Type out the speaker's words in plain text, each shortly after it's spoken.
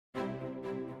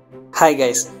Hi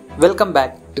guys, welcome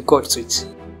back to Code Switch.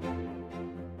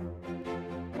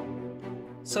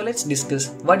 So let's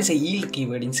discuss what is a yield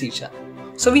keyword in C#.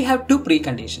 So we have two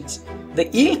preconditions. The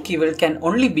yield keyword can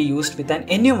only be used with an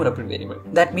enumerable variable.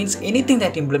 That means anything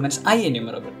that implements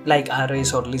enumerable, like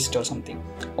arrays or list or something.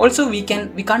 Also we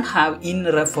can't have in,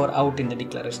 ref or out in the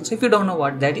declaration. So if you don't know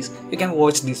what that is, you can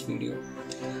watch this video.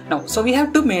 Now, so we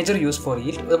have two major use for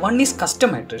yield. One is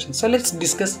custom iteration. So let's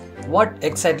discuss what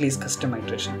exactly is custom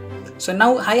iteration. So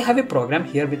now I have a program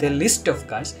here with a list of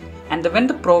cars, and when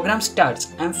the program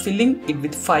starts, I am filling it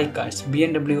with 5 cars: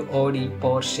 BMW, Audi,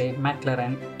 Porsche,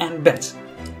 McLaren and Benz.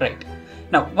 Right.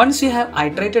 Now once you have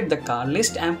iterated the car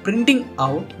list, I am printing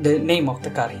out the name of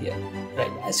the car here.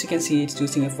 Right. As you can see, it's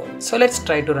using a for. So let's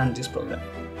try to run this program.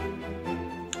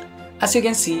 As you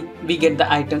can see, we get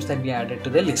the items that we added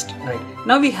to the list, right?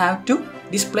 Now we have to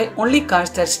display only cars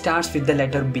that starts with the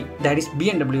letter B, that is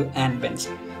BMW and Benz.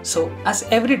 So as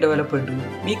every developer do,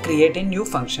 we create a new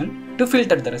function to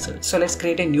filter the result. So let's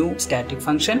create a new static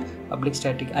function, public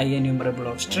static enumerable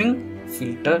of string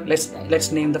filter.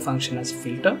 Let's name the function as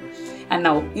filter. And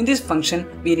now in this function,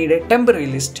 we need a temporary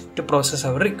list to process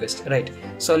our request, right?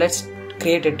 So let's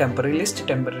create a temporary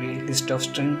list of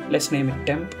string. Let's name it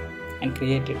temp and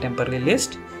create a temporary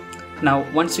list. Now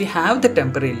once we have the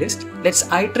temporary list, let's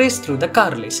iterate through the car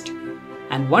list.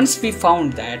 And once we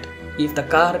found that if the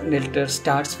car letter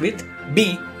starts with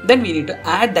B, then we need to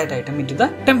add that item into the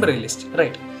temporary list,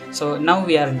 right? So now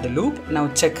we are in the loop. Now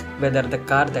check whether the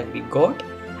car that we got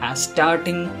has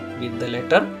starting with the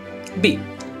letter B.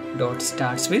 Dot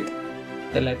starts with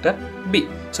the letter B.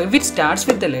 So if it starts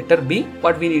with the letter B,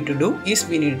 what we need to do is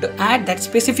we need to add that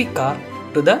specific car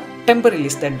to the temporary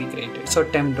list that we created. So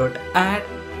temp.add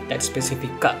that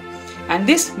specific car, and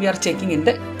this we are checking in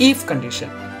the if condition.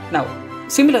 Now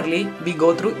similarly, we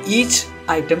go through each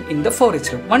item in the for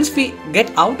each loop. Once we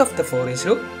get out of the for each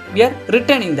loop, we are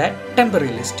returning that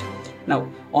temporary list. Now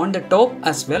on the top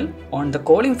as well, on the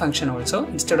calling function also,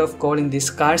 instead of calling this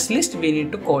cars list, we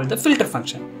need to call the filter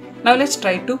function. Now let's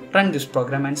try to run this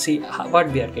program and see what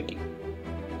we are getting.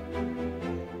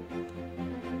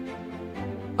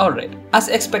 Alright, as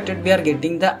expected, we are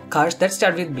getting the cars that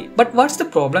start with B. But what's the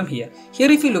problem here?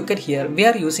 Here if you look at here, we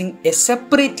are using a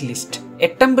separate list, a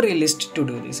temporary list to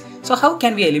do this. So how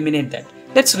can we eliminate that?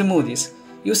 Let's remove this.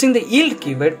 Using the yield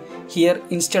keyword here,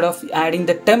 instead of adding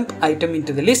the temp item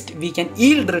into the list, we can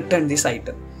yield return this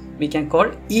item. We can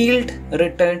call yield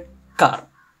return car,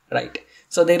 right?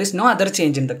 So there is no other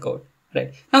change in the code,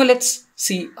 right? Now let's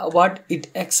see what it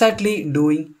exactly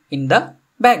doing in the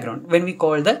background when we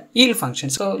call the yield function.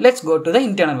 So let's go to the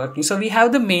internal working. So we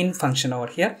have the main function over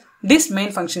here. This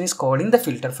main function is calling the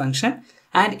filter function,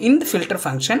 and in the filter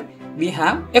function we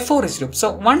have a for each loop.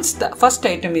 So once the first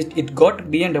item is it got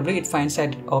BMW, it finds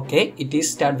that okay, it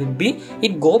is start with B,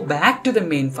 it go back to the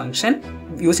main function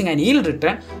using an yield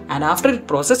return, and after it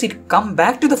process, it come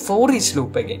back to the for each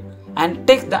loop again and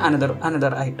take the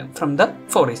another item from the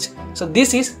for each. So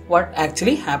this is what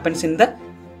actually happens in the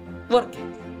working.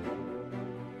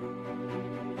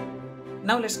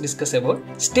 Now let's discuss about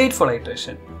stateful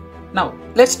iteration. Now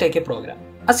let's take a program.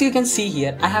 As you can see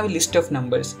here, I have a list of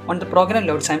numbers. On the program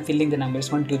loads, I am filling the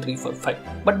numbers 1, 2, 3, 4, 5.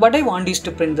 But what I want is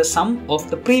to print the sum of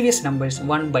the previous numbers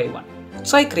one by one.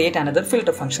 So I create another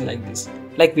filter function like this,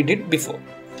 like we did before.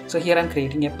 So here I am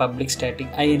creating a public static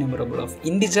enumerable of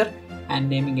integer and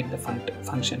naming it the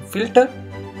function filter.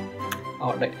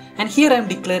 Alright, and here I am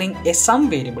declaring a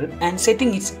sum variable and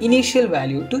setting its initial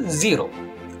value to 0.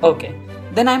 Okay.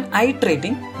 Then I am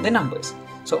iterating the numbers.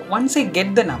 So once I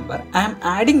get the number, I am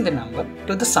adding the number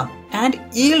to the sum and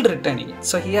yield returning it.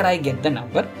 So here I get the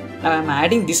number. Now I am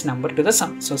adding this number to the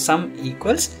sum. So sum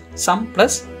equals sum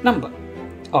plus number.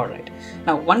 Alright.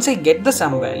 Now once I get the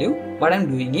sum value, what I am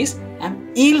doing is I am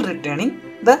yield returning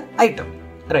the item.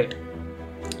 Right.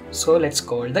 So let's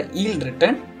call the yield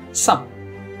return sum.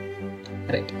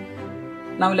 Right.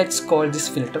 Now let's call this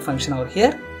filter function over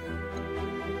here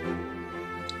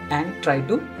and try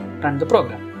to run the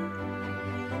program.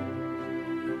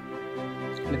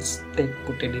 Let's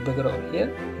put a debugger over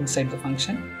here inside the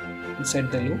function,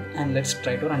 inside the loop, and let's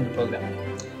try to run the program.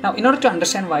 Now in order to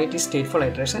understand why it is stateful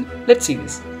iteration, let's see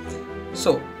this.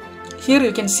 So here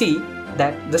you can see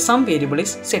that the sum variable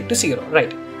is set to 0,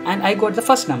 right? And I got the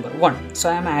first number 1. So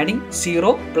I am adding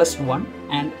 0 plus 1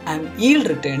 and I am yield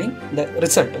returning the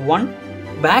result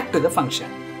 1 back to the function.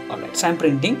 Alright, so I am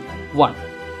printing 1.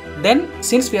 Then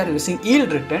since we are using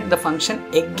yield return, the function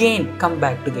again come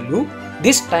back to the loop.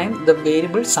 This time the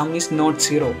variable sum is not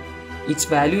 0. Its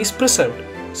value is preserved.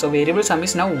 So variable sum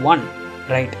is now 1,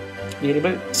 right?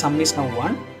 Variable sum is now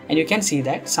 1 and you can see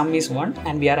that sum is 1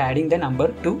 and we are adding the number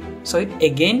 2. So it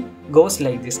again goes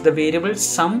like this. The variable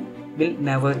sum will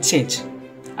never change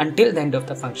until the end of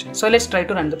the function. So let's try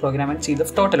to run the program and see the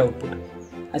total output.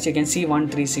 As you can see, 1,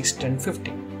 3, 6, 10,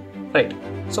 15. Right.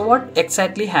 So what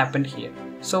exactly happened here?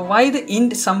 So why the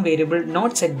int sum variable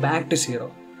not set back to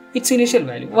 0? Its initial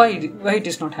value. Why it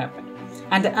is not happened?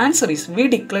 And the answer is we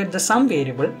declared the sum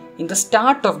variable in the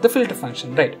start of the filter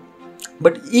function, right?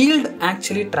 But yield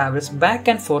actually travels back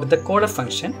and forth the caller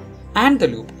function and the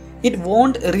loop. It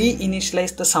won't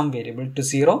reinitialize the sum variable to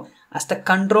 0 as the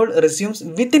control resumes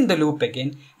within the loop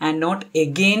again and not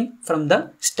again from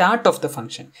the start of the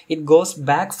function. It goes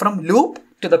back from loop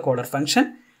to the caller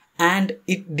function and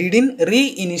it didn't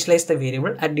reinitialize the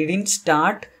variable and didn't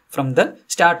start from the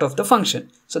start of the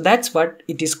function. So that's what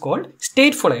it is called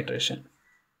stateful iteration.